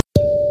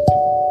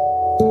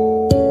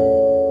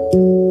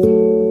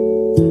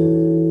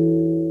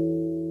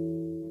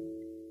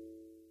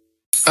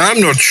I'm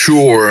not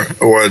sure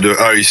whether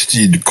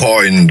Aristide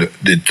coined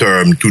the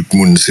term Tout,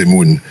 Moun,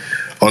 Moun.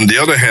 On the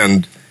other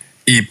hand,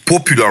 he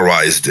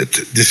popularized it.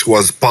 This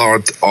was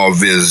part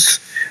of his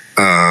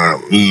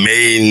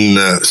main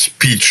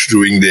speech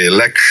during the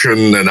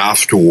election and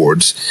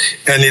afterwards.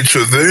 And it's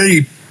a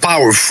very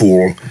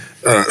powerful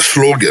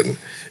slogan.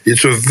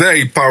 It's a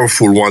very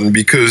powerful one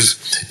because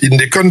in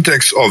the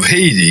context of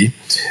Haiti,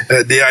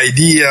 the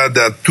idea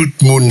that tout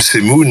moun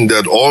c'est moun,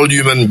 that all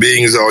human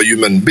beings are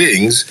human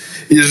beings,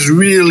 is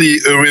really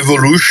a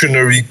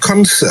revolutionary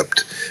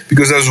concept.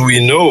 Because as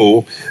we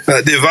know,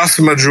 the vast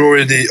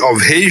majority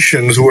of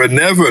Haitians were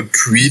never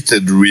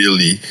treated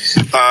really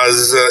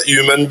as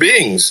human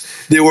beings.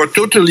 They were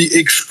totally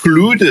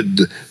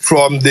excluded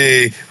from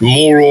the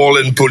moral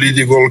and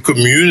political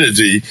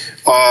community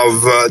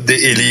of the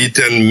elite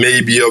and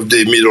maybe of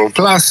the middle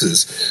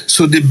classes.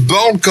 So the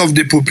bulk of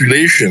the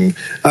population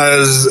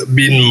has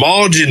been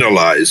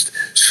marginalized.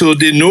 So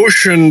the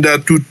notion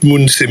that tout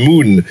moun c'est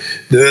moun,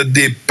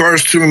 the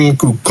person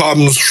who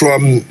comes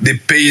from the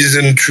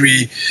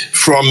peasantry,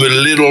 from a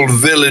little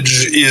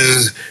village,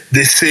 is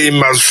the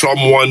same as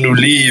someone who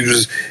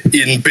lives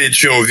in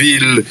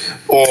Pétionville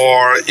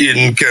or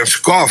in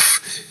Kinskov,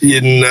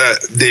 in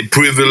the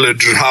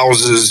privileged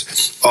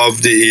houses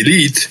of the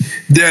elite,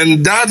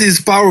 then that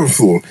is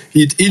powerful.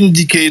 It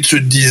indicates a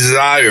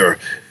desire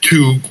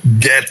to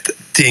get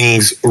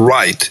things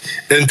right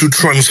and to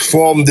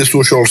transform the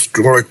social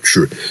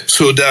structure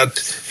so that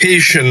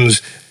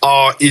Haitians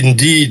are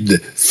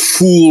indeed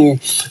full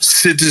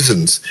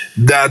citizens,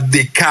 that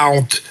they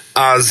count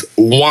as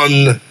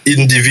one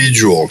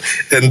individual,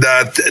 and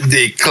that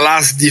the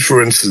class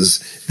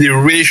differences, the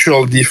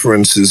racial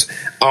differences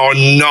are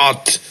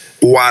not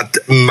what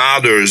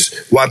matters.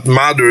 What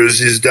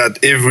matters is that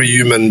every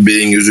human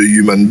being is a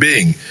human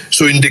being.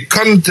 So in the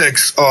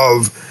context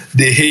of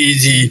the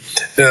Haiti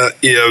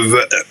of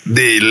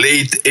the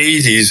late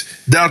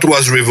 80s, that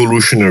was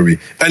revolutionary.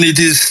 And it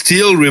is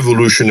still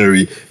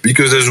revolutionary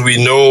because, as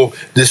we know,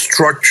 the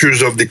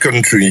structures of the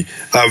country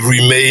have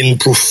remained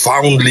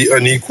profoundly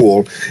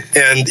unequal.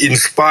 And in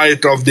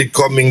spite of the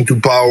coming to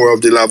power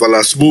of the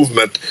Lavalas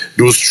movement,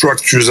 those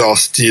structures are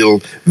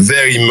still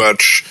very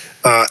much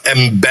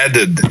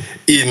embedded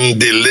in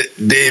the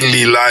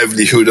daily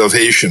livelihood of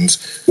Haitians.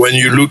 When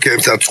you look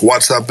at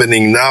what's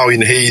happening now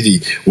in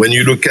Haiti, when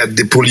you look at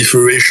the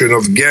proliferation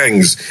of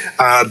gangs,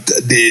 at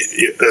the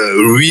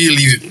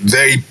really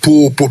very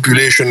poor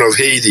population of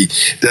Haiti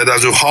that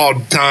has a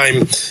hard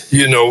time,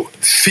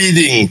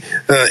 feeding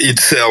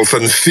itself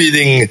and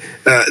feeding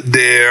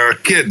their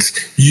kids,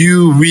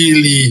 you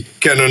really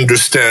can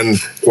understand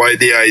why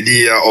the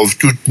idea of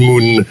tout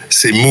moun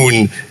c'est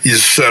moun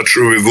is such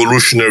a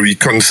revolutionary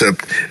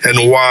concept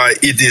and why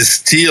it is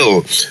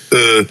still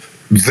a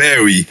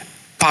very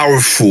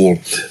powerful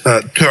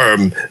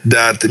term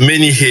that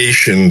many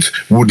Haitians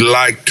would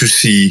like to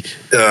see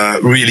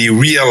really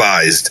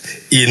realized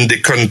in the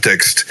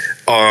context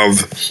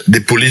of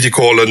the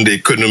political and the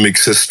economic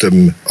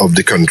system of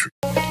the country.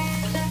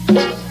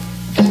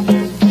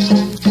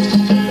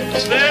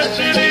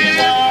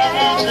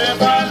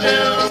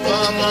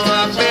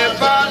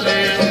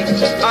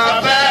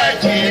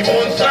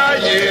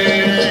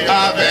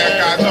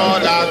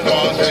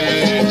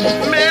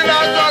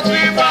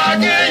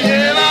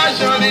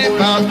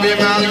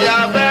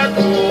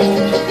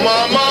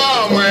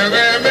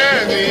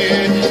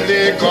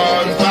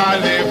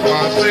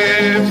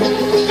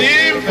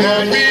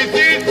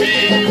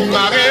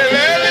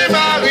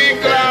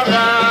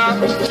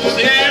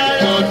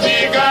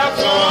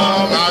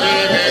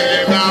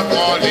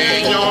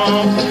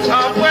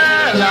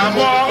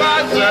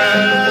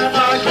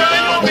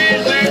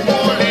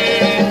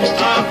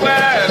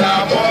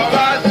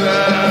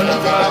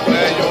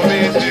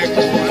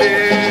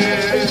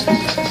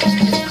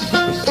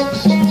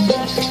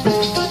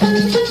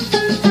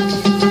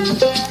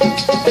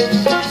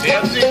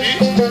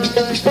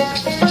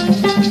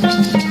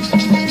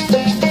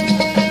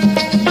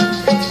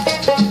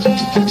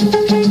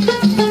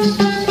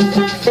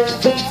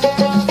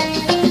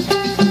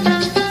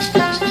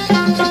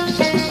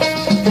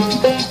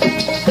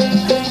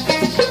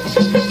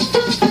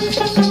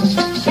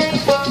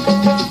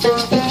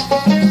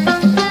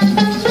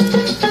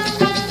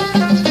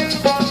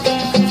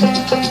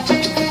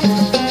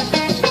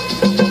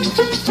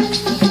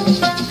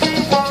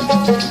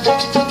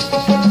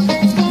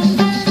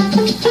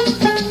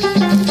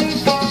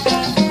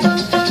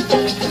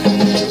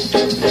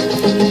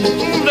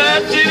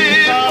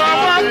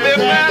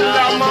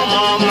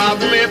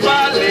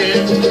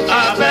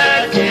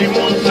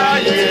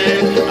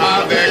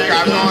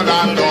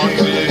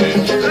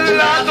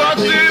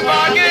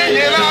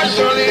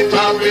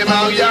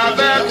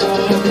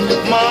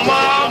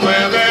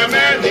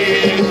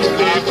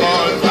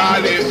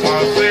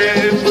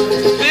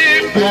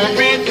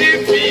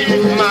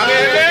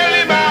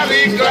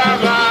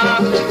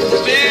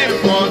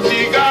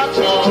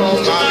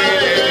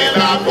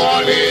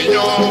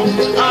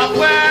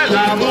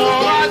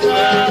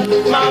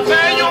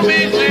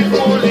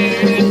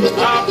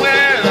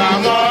 Après la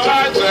mort,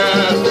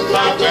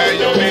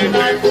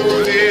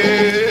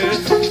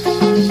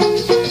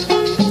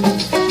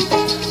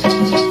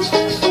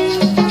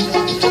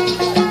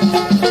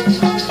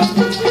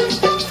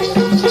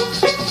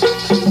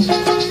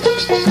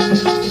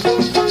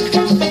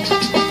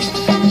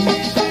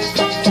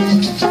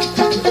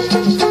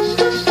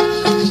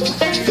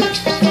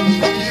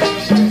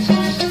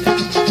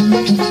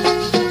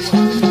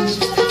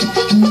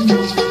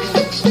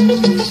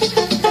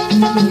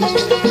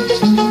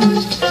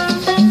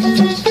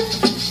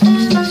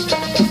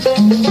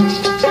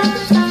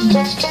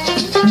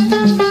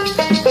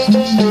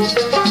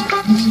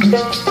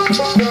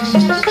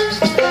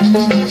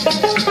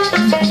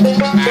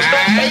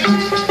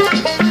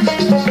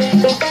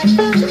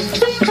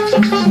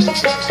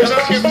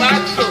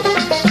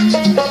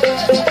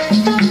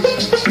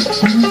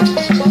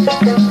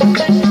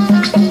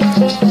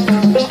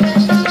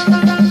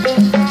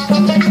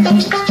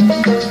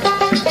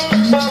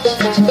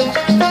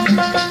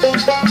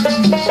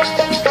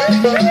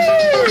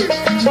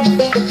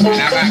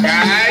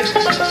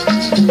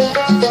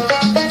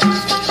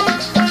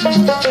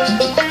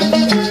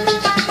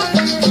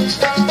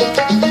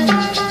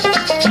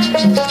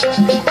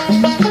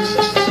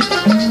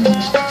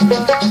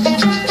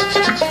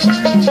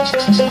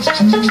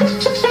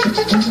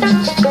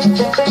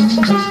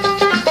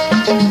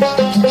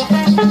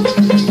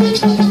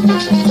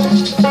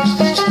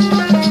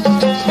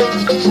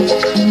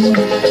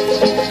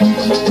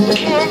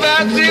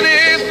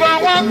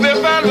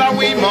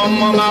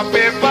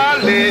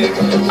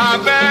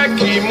 Avec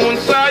qui moun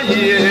sa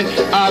yé,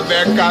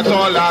 avec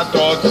Katon la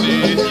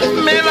tortue.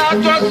 Mais la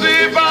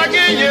tortue va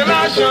gagner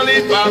l'argent,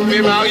 les pas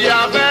fait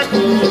mariage